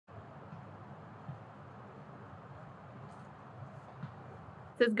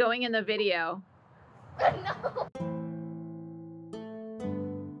This is going in the video. No.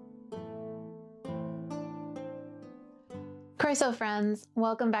 Chryso friends,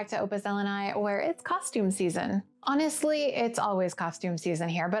 welcome back to Opus Elenae, where it's costume season. Honestly, it's always costume season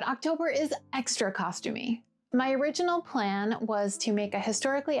here, but October is extra costumey. My original plan was to make a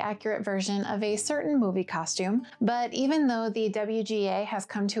historically accurate version of a certain movie costume, but even though the WGA has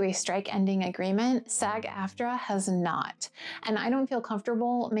come to a strike-ending agreement, SAG-AFTRA has not, and I don't feel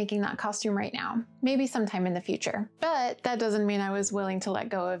comfortable making that costume right now. Maybe sometime in the future. But that doesn't mean I was willing to let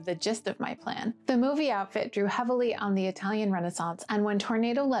go of the gist of my plan. The movie outfit drew heavily on the Italian Renaissance, and when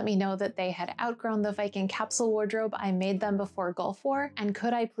Tornado let me know that they had outgrown the Viking capsule wardrobe I made them before Gulf War, and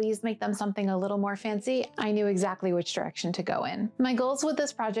could I please make them something a little more fancy, I knew exactly which direction to go in. My goals with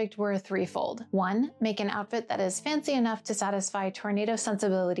this project were threefold. 1. Make an outfit that is fancy enough to satisfy Tornado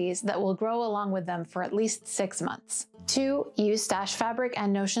sensibilities that will grow along with them for at least 6 months. 2. Use stash fabric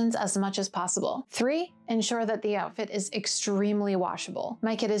and notions as much as possible. 3. Ensure that the outfit is extremely washable.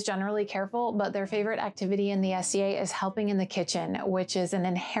 My kid is generally careful, but their favorite activity in the SCA is helping in the kitchen, which is an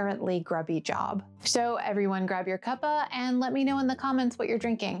inherently grubby job. So everyone grab your cuppa and let me know in the comments what you're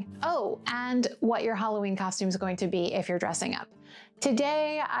drinking. Oh, and what your Halloween costume is going to be if you're dressing up.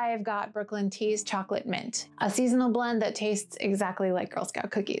 Today, I've got Brooklyn Tea's Chocolate Mint, a seasonal blend that tastes exactly like Girl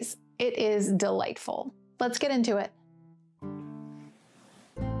Scout cookies. It is delightful. Let's get into it.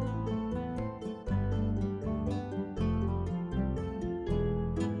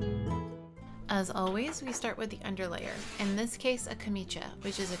 As always, we start with the underlayer, in this case a camicia,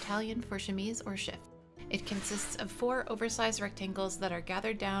 which is Italian for chemise or shift. It consists of 4 oversized rectangles that are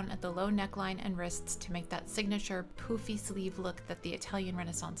gathered down at the low neckline and wrists to make that signature poofy sleeve look that the Italian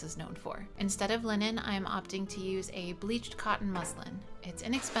Renaissance is known for. Instead of linen, I am opting to use a bleached cotton muslin. It's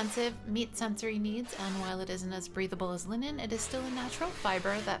inexpensive, meets sensory needs, and while it isn't as breathable as linen, it is still a natural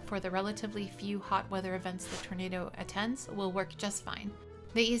fiber that for the relatively few hot weather events the Tornado attends will work just fine.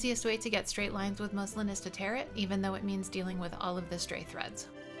 The easiest way to get straight lines with muslin is to tear it, even though it means dealing with all of the stray threads.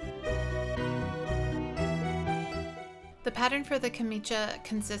 The pattern for the camicia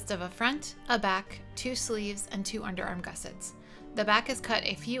consists of a front, a back, 2 sleeves, and 2 underarm gussets. The back is cut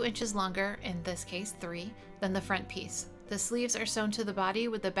a few inches longer, in this case 3, than the front piece. The sleeves are sewn to the body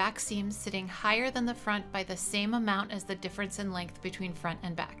with the back seams sitting higher than the front by the same amount as the difference in length between front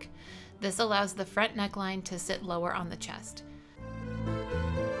and back. This allows the front neckline to sit lower on the chest.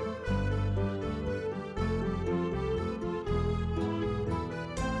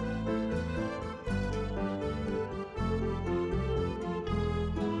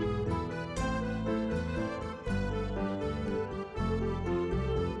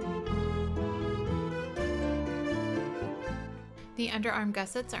 The underarm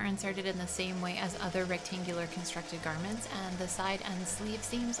gussets are inserted in the same way as other rectangular constructed garments, and the side and sleeve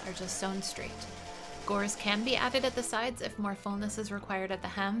seams are just sewn straight. Gores can be added at the sides if more fullness is required at the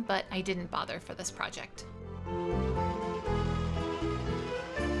hem, but I didn't bother for this project.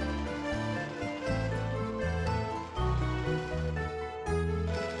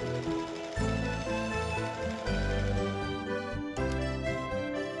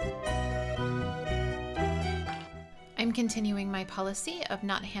 I'm continuing my policy of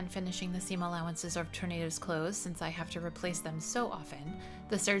not hand finishing the seam allowances of Tornado's clothes since I have to replace them so often.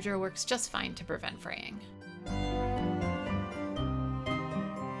 The serger works just fine to prevent fraying.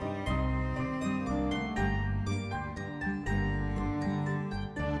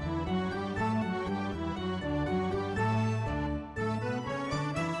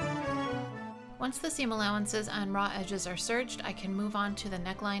 Once the seam allowances and raw edges are serged, I can move on to the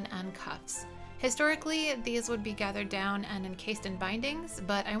neckline and cuffs. Historically, these would be gathered down and encased in bindings,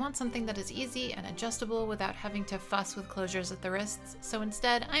 but I want something that is easy and adjustable without having to fuss with closures at the wrists, so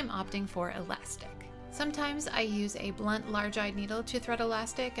instead I'm opting for elastic. Sometimes I use a blunt large-eyed needle to thread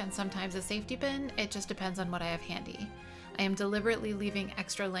elastic and sometimes a safety pin. It just depends on what I have handy. I am deliberately leaving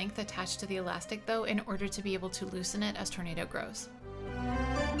extra length attached to the elastic though in order to be able to loosen it as Tornado grows.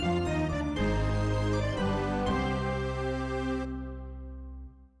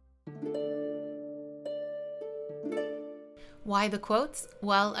 Why the quotes?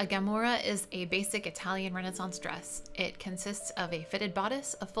 Well, a gamora is a basic Italian Renaissance dress. It consists of a fitted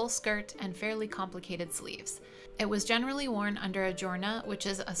bodice, a full skirt, and fairly complicated sleeves. It was generally worn under a giorna, which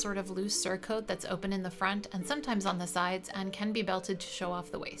is a sort of loose surcoat that's open in the front and sometimes on the sides and can be belted to show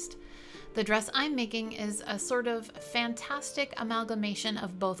off the waist. The dress I'm making is a sort of fantastic amalgamation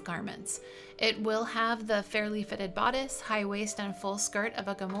of both garments. It will have the fairly fitted bodice, high waist, and full skirt of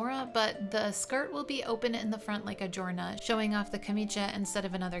a gamora, but the skirt will be open in the front like a giorna, showing off the camicia instead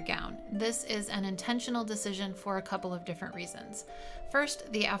of another gown. This is an intentional decision for a couple of different reasons.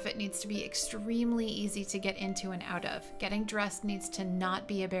 First, the outfit needs to be extremely easy to get into and out of. Getting dressed needs to not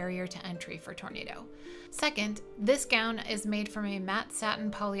be a barrier to entry for Tornado. Second, this gown is made from a matte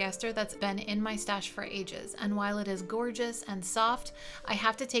satin polyester that's been in my stash for ages, and while it is gorgeous and soft, I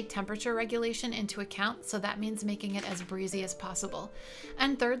have to take temperature regulation into account, so that means making it as breezy as possible.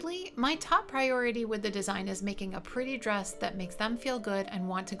 And thirdly, my top priority with the design is making a pretty dress that makes them feel good and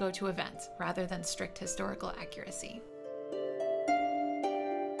want to go to events, rather than strict historical accuracy.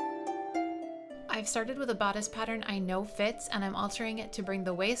 I've started with a bodice pattern I know fits, and I'm altering it to bring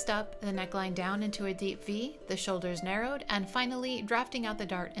the waist up, the neckline down into a deep V, the shoulders narrowed, and finally drafting out the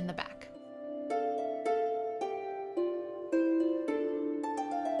dart in the back.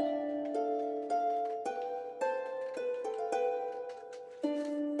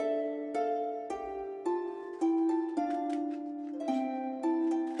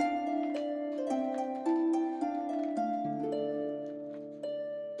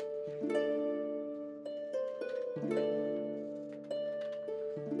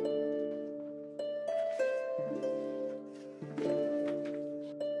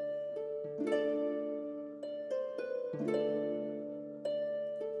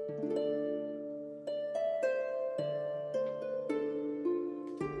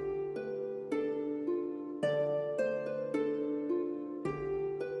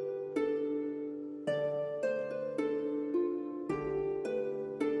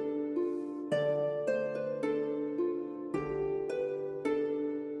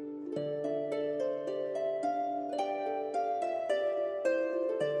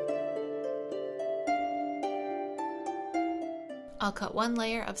 I'll cut one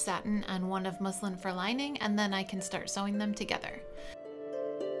layer of satin and one of muslin for lining, and then I can start sewing them together.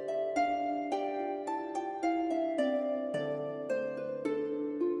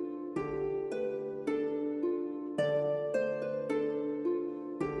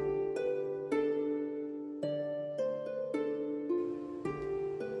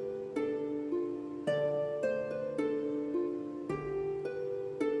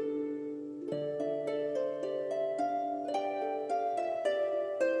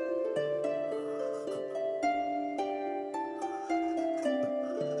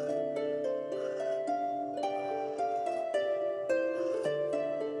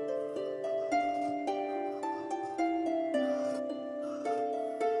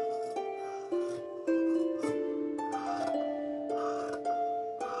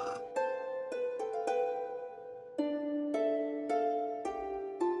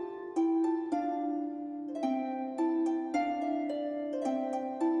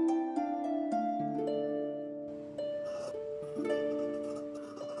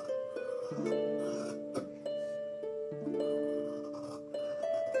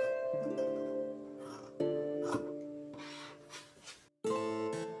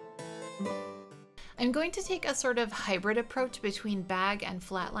 I'm going to take a sort of hybrid approach between bag and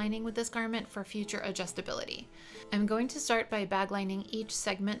flat lining with this garment for future adjustability. I'm going to start by bag lining each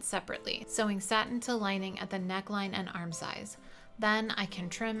segment separately, sewing satin to lining at the neckline and arm size. Then I can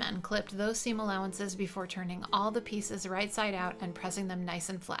trim and clip those seam allowances before turning all the pieces right side out and pressing them nice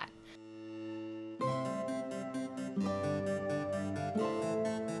and flat.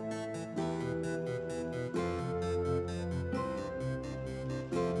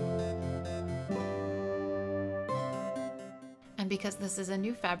 Because this is a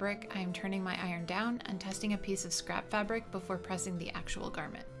new fabric, I am turning my iron down and testing a piece of scrap fabric before pressing the actual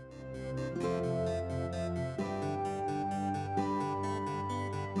garment.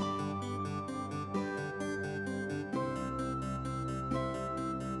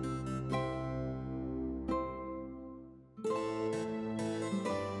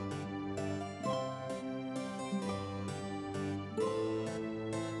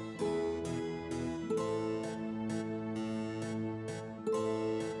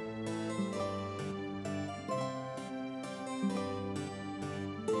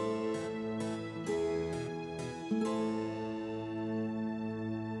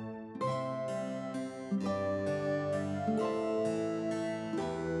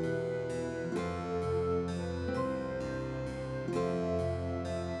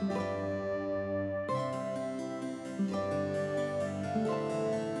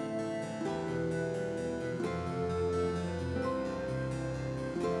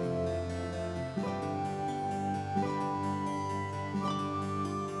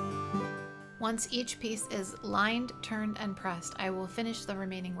 Once each piece is lined, turned, and pressed, I will finish the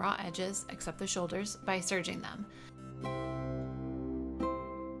remaining raw edges, except the shoulders, by serging them.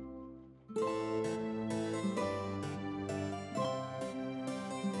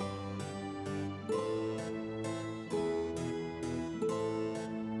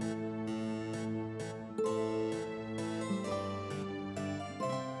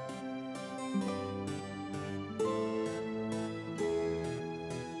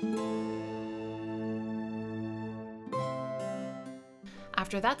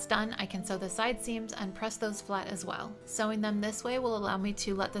 After that's done, I can sew the side seams and press those flat as well. Sewing them this way will allow me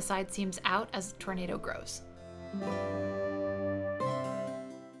to let the side seams out as the tornado grows.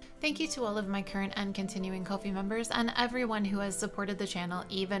 Thank you to all of my current and continuing Ko-fi members and everyone who has supported the channel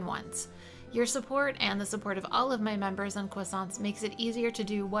even once. Your support and the support of all of my members and croissants makes it easier to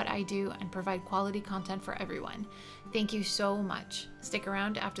do what I do and provide quality content for everyone. Thank you so much. Stick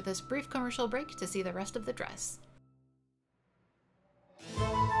around after this brief commercial break to see the rest of the dress.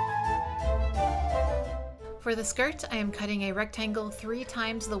 For the skirt, I am cutting a rectangle 3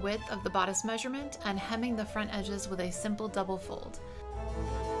 times the width of the bodice measurement and hemming the front edges with a simple double fold.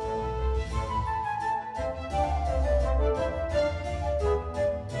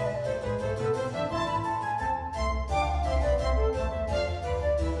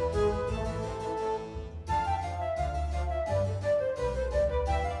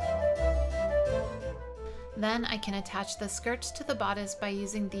 Then I can attach the skirts to the bodice by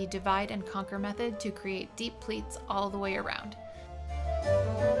using the divide and conquer method to create deep pleats all the way around.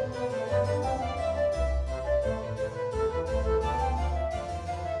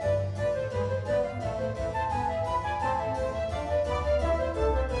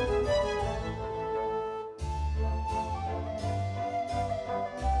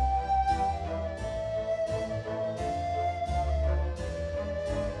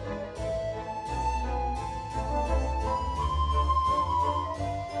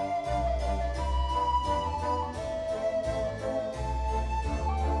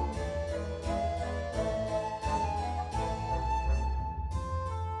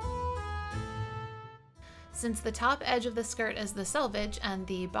 Since the top edge of the skirt is the selvage and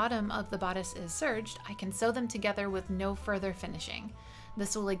the bottom of the bodice is serged, I can sew them together with no further finishing.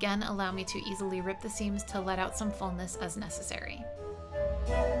 This will again allow me to easily rip the seams to let out some fullness as necessary.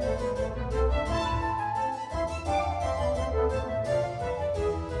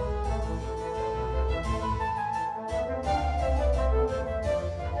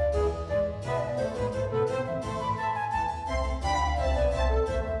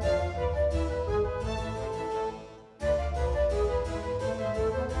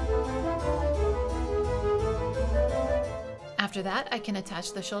 After that, I can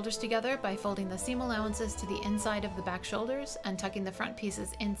attach the shoulders together by folding the seam allowances to the inside of the back shoulders and tucking the front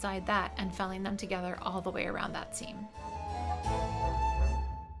pieces inside that and felling them together all the way around that seam.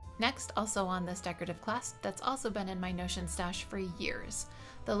 Next, I'll sew on this decorative clasp that's also been in my Notion stash for years.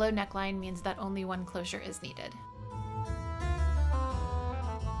 The low neckline means that only one closure is needed.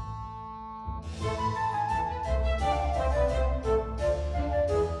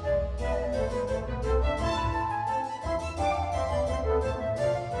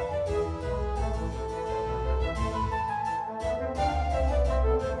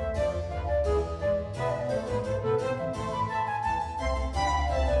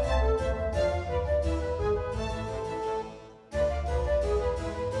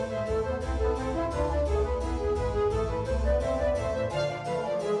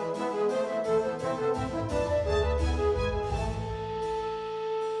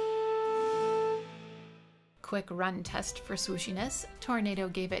 Quick run test for swooshiness. Tornado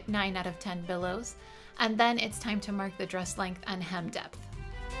gave it 9 out of 10 billows. And then it's time to mark the dress length and hem depth.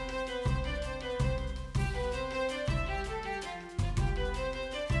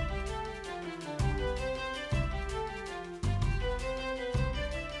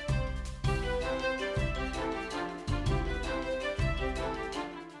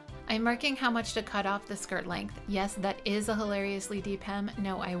 I'm marking how much to cut off the skirt length. Yes, that is a hilariously deep hem.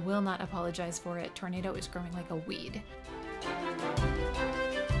 No, I will not apologize for it. Tornado is growing like a weed.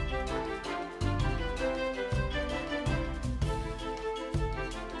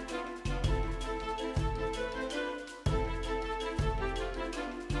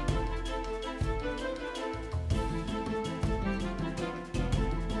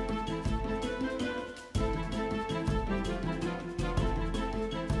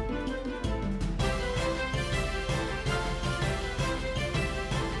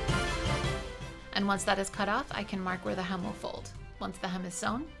 And once that is cut off, I can mark where the hem will fold. Once the hem is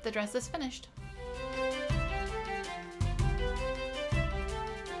sewn, the dress is finished.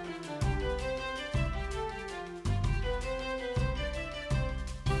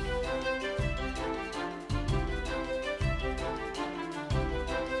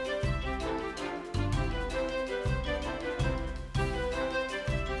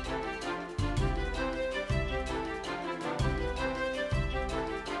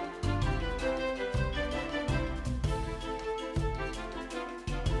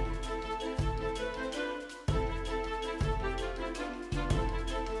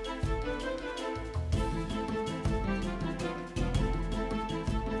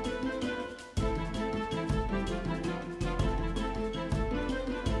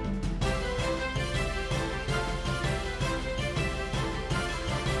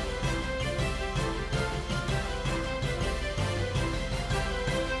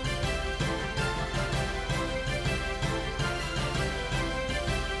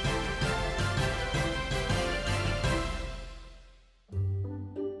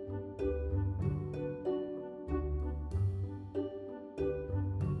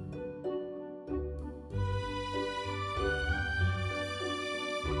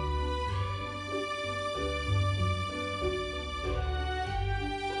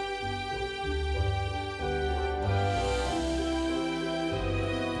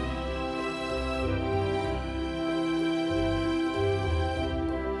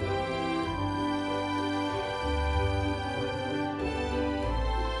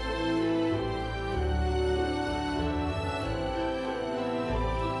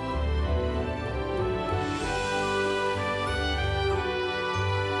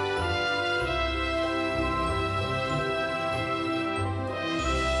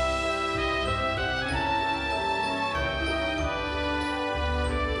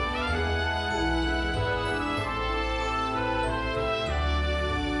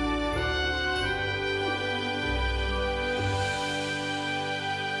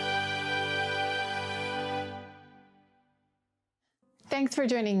 Thanks for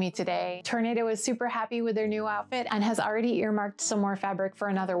joining me today. Tornado is super happy with their new outfit and has already earmarked some more fabric for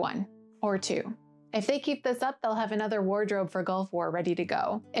another one or two. If they keep this up, they'll have another wardrobe for Gulf War ready to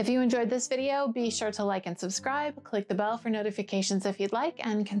go. If you enjoyed this video, be sure to like and subscribe, click the bell for notifications if you'd like,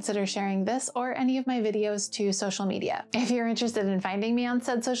 and consider sharing this or any of my videos to social media. If you're interested in finding me on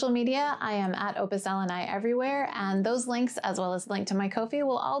said social media, I am at Opus Elenae everywhere, and those links, as well as the link to my Ko-fi,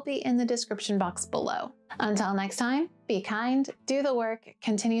 will all be in the description box below. Until next time, be kind, do the work,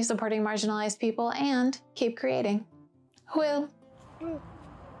 continue supporting marginalized people, and keep creating. Will.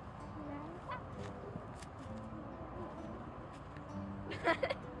 Ha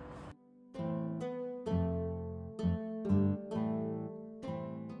ha.